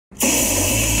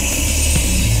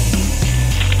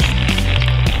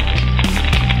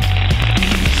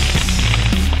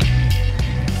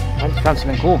Found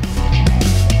something cool.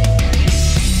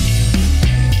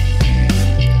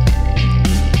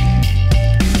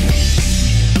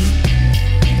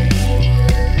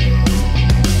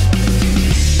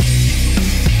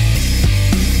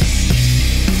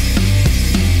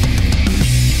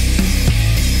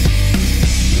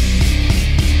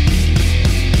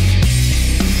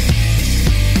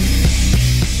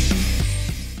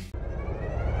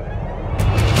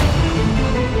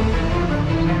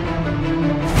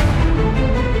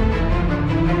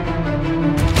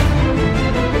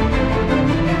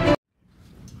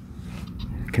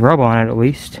 Can rub on it at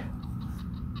least.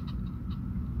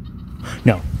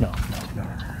 No.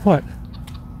 What?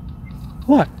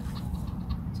 What?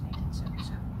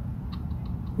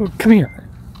 Well, come here.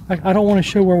 I don't want to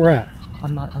show where we're at.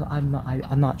 I'm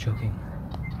not joking.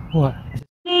 What?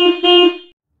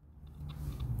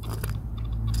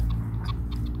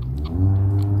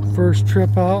 First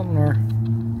trip out and our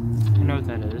I know what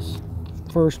that is.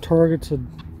 first target's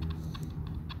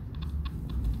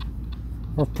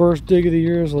our first dig of the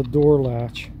year is a door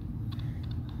latch.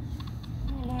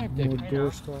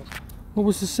 Door stop. What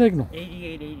was the signal?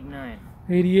 8889.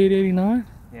 8889?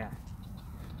 Yeah.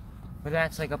 But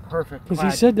that's like a perfect. Because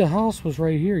he said the house was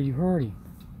right here. You heard him.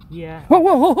 Yeah.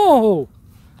 Whoa!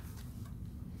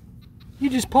 You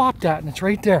just popped that and it's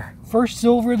right there. First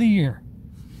silver of the year.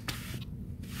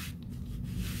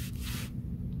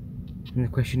 And the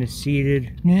question is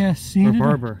seeded. Yeah, seeded or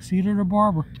barber. Seeded or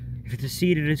barber. If it's a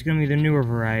seeded, it's going to be the newer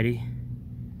variety.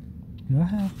 Go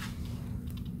ahead.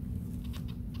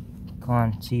 Come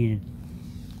on, seeded.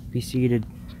 Be seeded.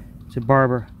 It's a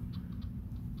barber.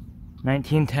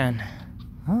 1910.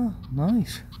 Oh,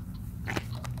 nice.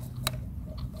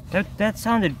 That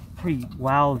sounded pretty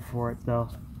loud for it, though.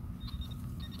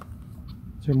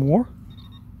 Is there more?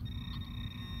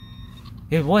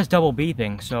 It was double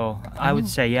beeping, so I would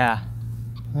say yeah.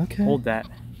 Okay. Hold that.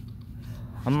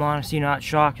 I'm honestly not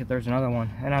shocked that there's another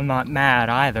one, and I'm not mad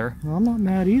either. Well, I'm not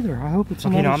mad either. I hope it's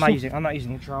Okay, another. no, I'm not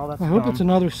using the trowel. That's I hope dumb. it's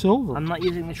another silver. I'm not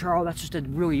using the trowel. That's just a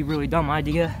really dumb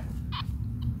idea.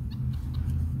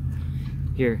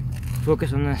 Here,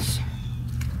 focus on this.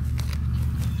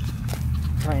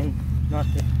 Trying not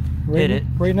to hit it.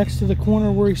 Right next to the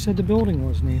corner where he said the building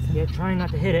was, Nathan. Yeah, trying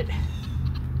not to hit it.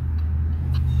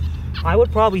 I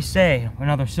would probably say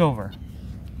another silver.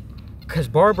 Because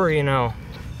barber, you know,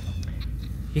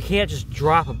 you can't just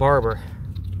drop a barber.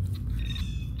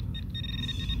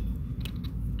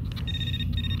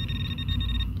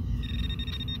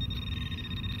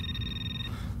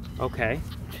 Okay.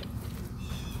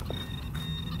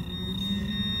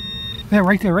 Yeah,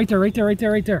 right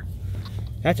there.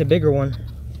 That's a bigger one.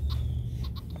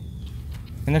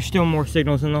 And there's still more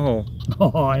signals in the hole.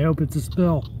 Oh, I hope it's a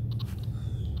spill.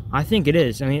 I think it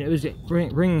is. I mean, it was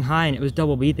ringing high and it was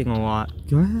double beeping a lot.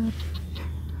 Go ahead.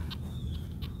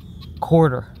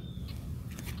 Quarter.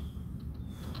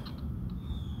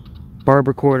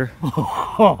 Barber quarter.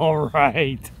 All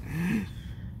right.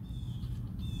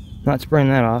 Not spraying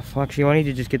that off. Actually, I need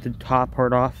to just get the top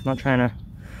part off. I'm not trying to.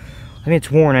 I mean,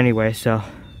 it's worn anyway, so.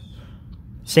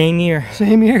 Same year.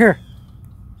 Same year.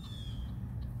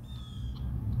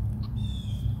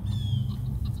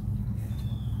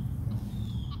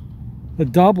 A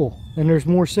double, and there's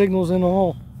more signals in the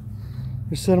hole.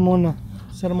 Just set them on the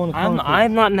concrete.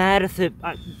 I'm not mad if it.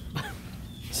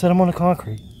 Set them on the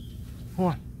concrete.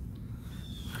 Hold on.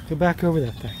 Go back over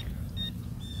that thing.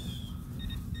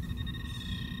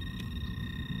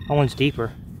 That one's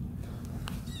deeper.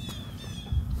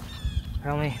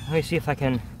 Let me see if I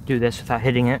can do this without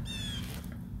hitting it.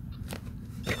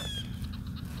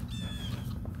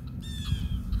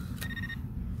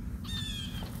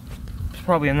 It's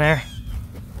probably in there.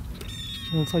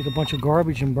 It's like a bunch of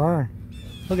garbage and burn.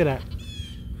 Look at that.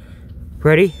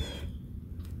 Ready?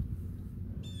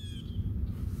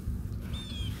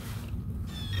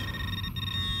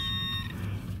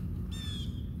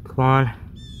 Come on.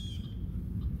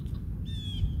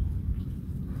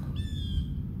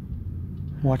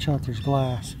 Watch out, there's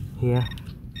glass. Yeah.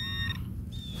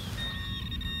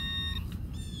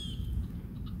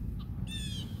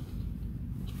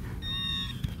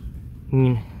 I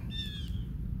mean,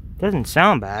 doesn't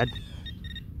sound bad.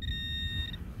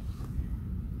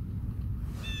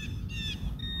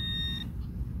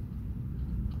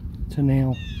 It's a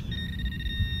nail.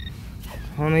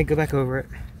 Let me go back over it.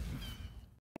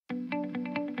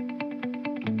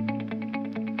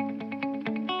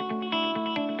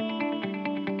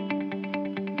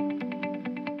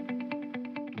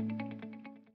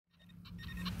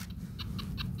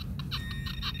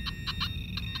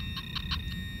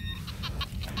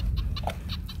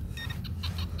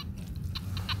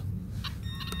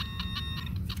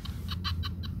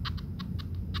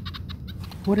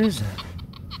 What is that?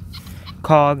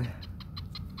 Cog.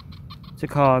 It's a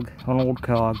cog, an old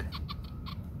cog.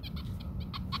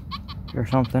 Or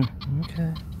something.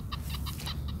 Okay.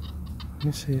 Let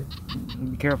me see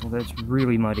it. Be careful, that's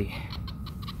really muddy.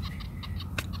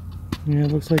 Yeah,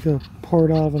 it looks like a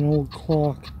part out of an old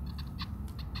clock.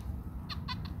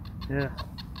 Yeah.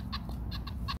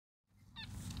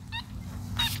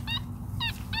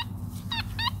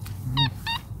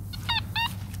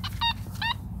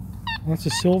 That's a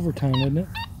silver tone, isn't it?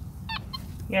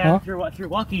 Yeah, Huh? if you're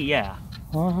lucky, yeah.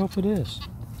 Well, I hope it is.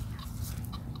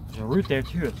 There's a root there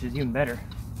too, which is even better.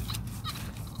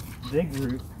 Big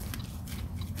root.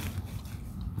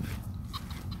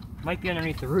 Might be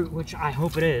underneath the root, which I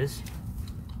hope it is.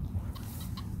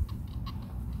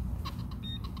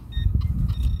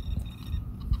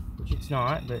 Which it's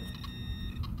not, but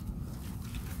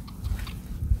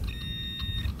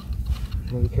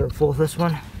be careful with this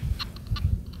one.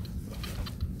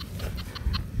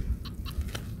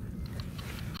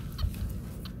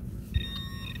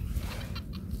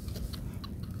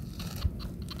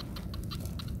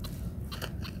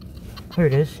 Here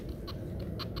it is.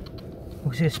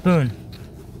 Looks like a spoon.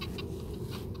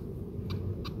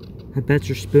 I bet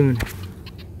your spoon.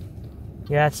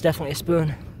 Yeah, it's definitely a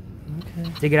spoon. Okay.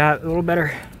 Dig it out a little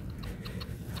better.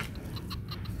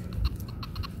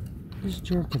 Just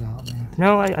jerk it out, man.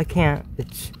 No, I can't.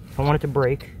 I want it to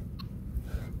break.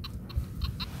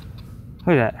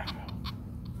 Look at that.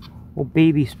 Little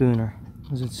baby spooner.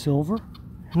 Is it silver?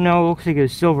 No, it looks like it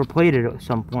was silver plated at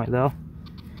some point though.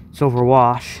 Silver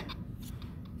wash.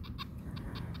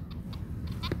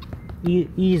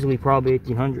 Easily probably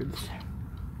 1800s.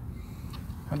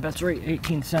 I bet it's right,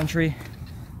 18th century.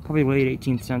 Probably late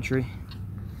 18th century.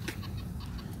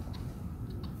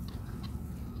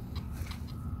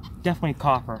 Definitely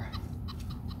copper.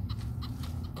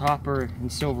 Copper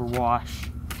and silver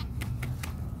wash.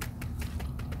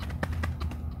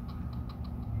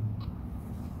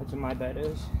 That's what my bet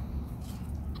is.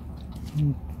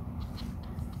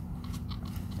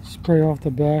 Spray off the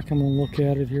back. I'm gonna look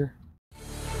at it here.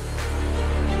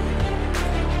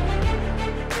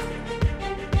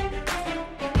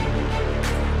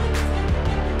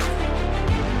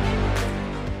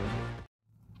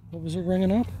 What was it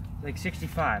ringing up? Like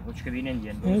 65, which could be an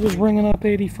Indian. It was ringing up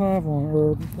 85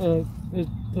 on, or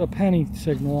a penny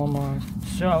signal on mine.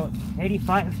 So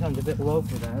 85 sounds a bit low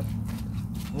for that.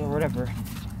 Or whatever.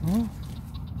 Huh?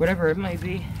 Whatever it might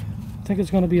be. I think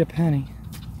it's going to be a penny.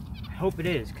 I hope it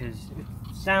is, because it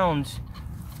sounds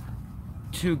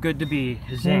too good to be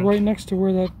a Yeah, zinc. right next to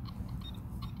where that.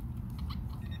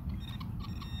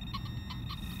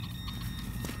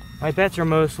 My bets are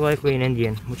most likely an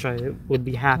Indian, which I would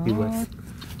be happy with.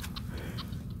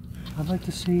 I'd like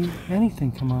to see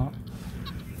anything come out.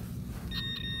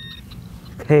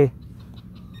 Okay.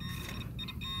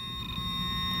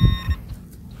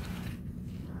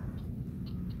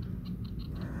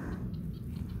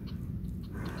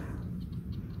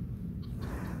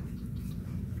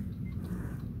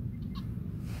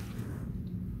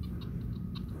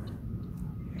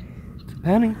 It's a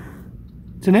penny.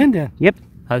 It's an Indian. Yep,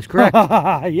 I was correct.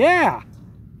 Yeah.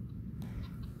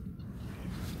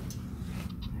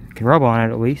 Can rub on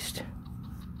it at least.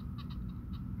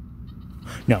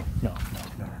 No.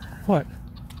 What?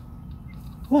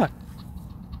 What?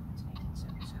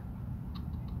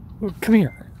 Well, come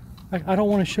here. I don't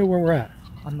want to show where we're at.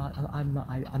 I'm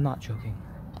not joking.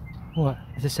 What?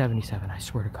 It's a 77. I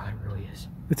swear to God, it really is.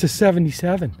 It's a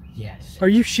 77. Yes. Are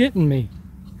you shitting me?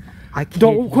 I kid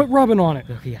Don't you. quit rubbing on it.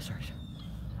 Okay, yes, sir.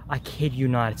 I kid you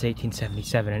not. It's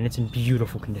 1877, and it's in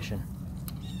beautiful condition.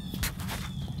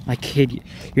 I kid you.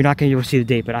 You're not gonna be able to see the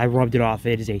date, but I rubbed it off.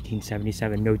 It is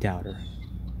 1877, no doubter.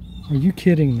 Are you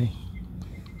kidding me?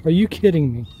 Are you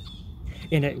kidding me?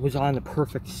 And it was on the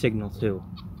perfect signal too.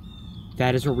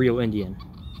 That is a real Indian.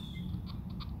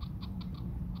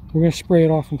 We're gonna spray it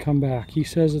off and come back. He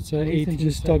says it's a Ethan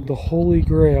just dug the holy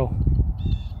grail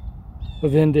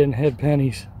of Indian head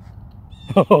pennies.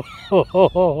 Oh,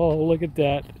 look at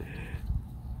that.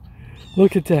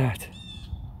 Look at that.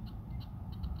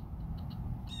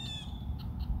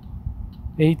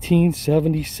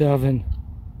 1877.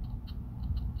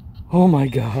 Oh my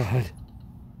God.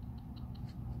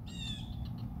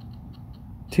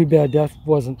 Too bad that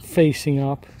wasn't facing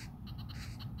up.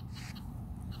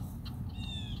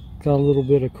 Got a little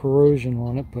bit of corrosion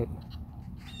on it, but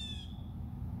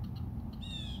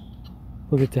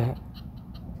look at that.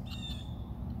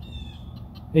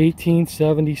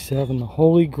 1877, the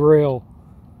holy grail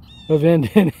of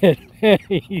Indian head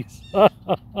pennies.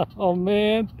 Oh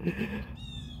man.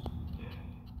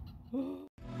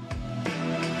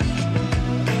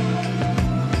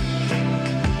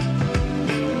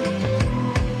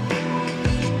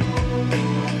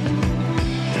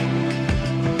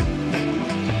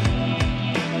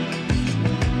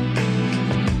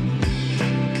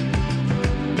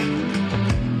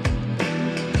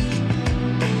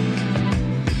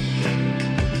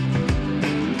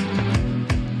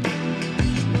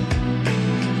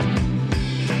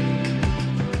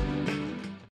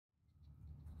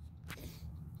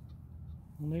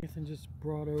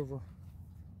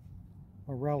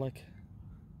 a relic.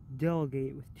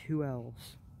 Delegate with 2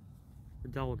 L's. Or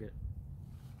delegate.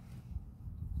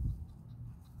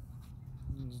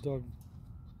 It's dug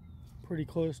pretty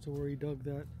close to where he dug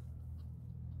that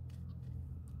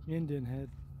Indian head.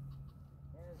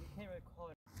 Yeah, you can't really call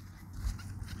it.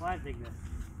 Well, I dig this.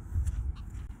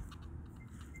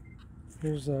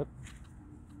 Here's that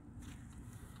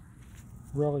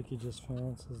relic you just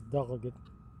found. It says delegate.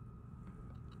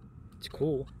 It's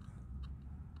cool.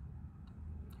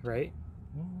 Right?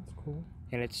 Oh, that's cool.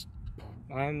 And it's,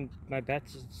 my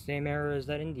bet's the same era as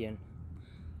that Indian.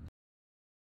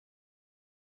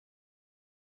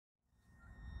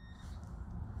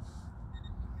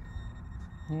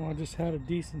 Well, I just had a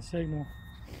decent signal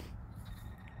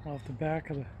off the back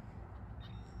of the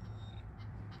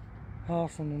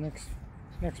house on the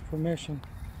next permission.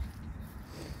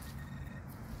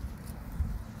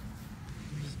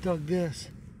 Just dug this.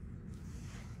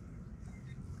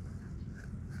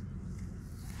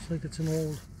 Looks like it's an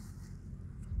old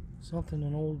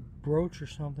an old brooch or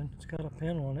something. It's got a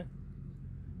pin on it.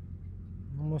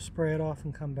 I'm gonna spray it off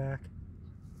and come back.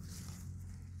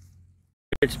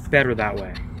 It's better that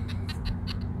way.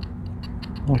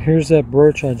 Well, here's that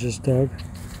brooch I just dug.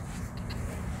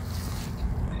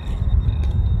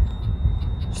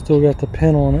 Still got the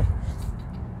pin on it.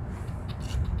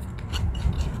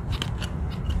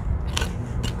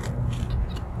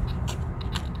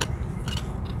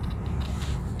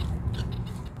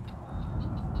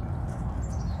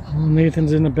 Well,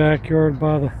 Nathan's in the backyard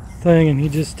by the thing, and he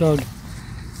just dug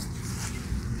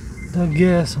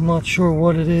gas. I'm not sure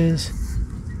what it is.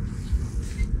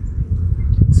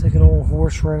 It's like an old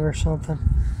horse ring or something.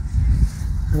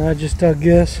 And I just dug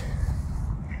this.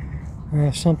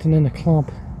 Something in the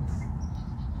clump.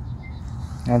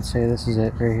 I'd say this is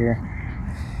it right here.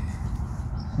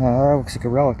 Oh, that looks like a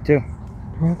relic too.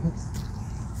 Probably.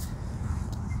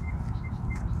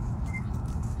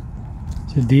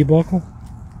 It's a D-buckle?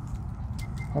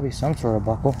 Probably some sort of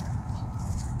buckle.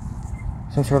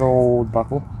 Some sort of old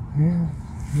buckle. Yeah,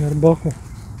 you got a buckle.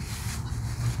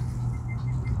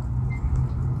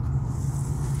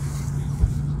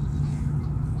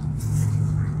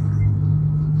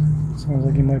 Sounds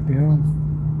like he might be home.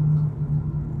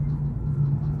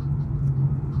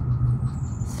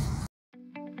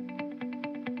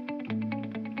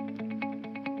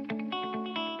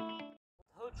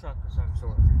 Tow truck of some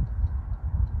sort.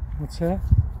 What's that?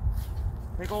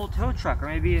 Like old tow truck, or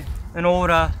maybe an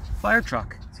old fire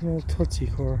truck. It's an old Tootsie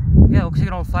car. Yeah, it looks like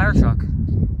an old fire truck.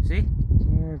 See?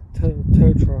 Or a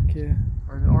tow truck, yeah.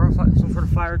 Or some sort of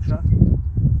fire truck.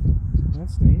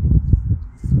 That's neat.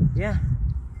 Yeah.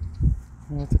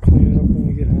 I'll have to clean it up when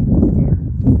we get home a little better.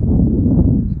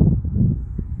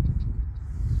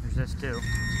 There's this too.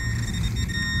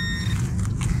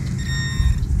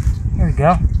 There we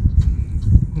go.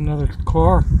 Another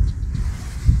car.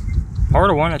 Part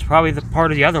of one, that's probably the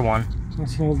part of the other one.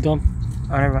 That's an old dump.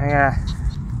 Oh, yeah.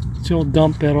 It's the old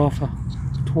dump bed off a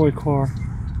toy car.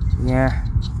 Yeah.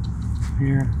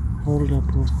 Here, hold it up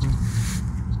real quick.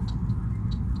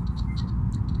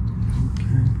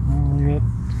 Okay, well, we got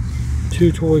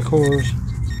 2 toy cars.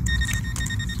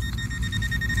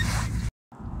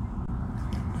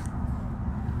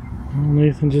 Well,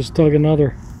 Nathan just dug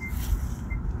another.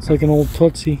 It's like an old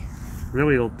Tootsie.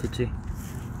 Really old Tootsie.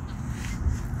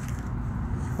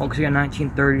 Looks like a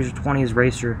 1930s or 20s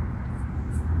racer.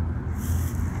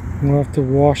 We'll have to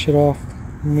wash it off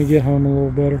when we get home a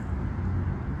little better.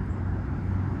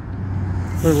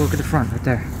 Look at the front, right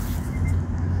there.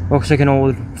 Looks like an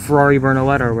old Ferrari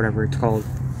Bernaletta or whatever it's called.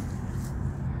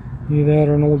 Either that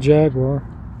or an old Jaguar.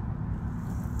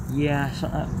 Yeah, so,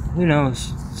 who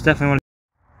knows? It's definitely one.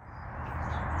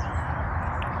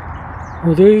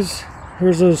 Well,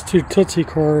 here's those 2 Tootsie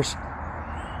cars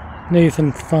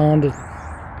Nathan found it.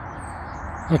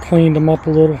 I cleaned them up a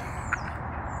little.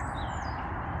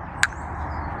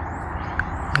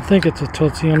 I think it's a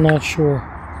Tootsie, I'm not sure.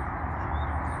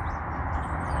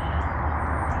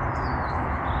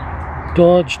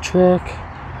 Dodge truck.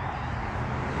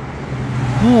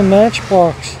 Oh,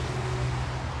 Matchbox.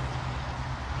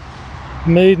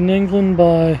 Made in England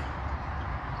by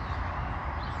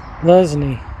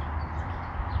Lesney.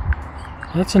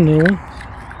 That's a new one.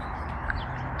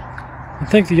 I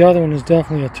think the other one is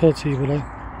definitely a Tootsie, but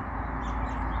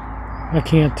I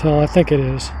can't tell. I think it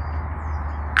is.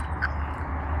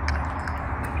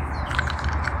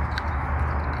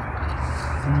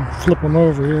 I'm gonna flip them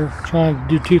over here, trying to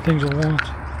do 2 things at once.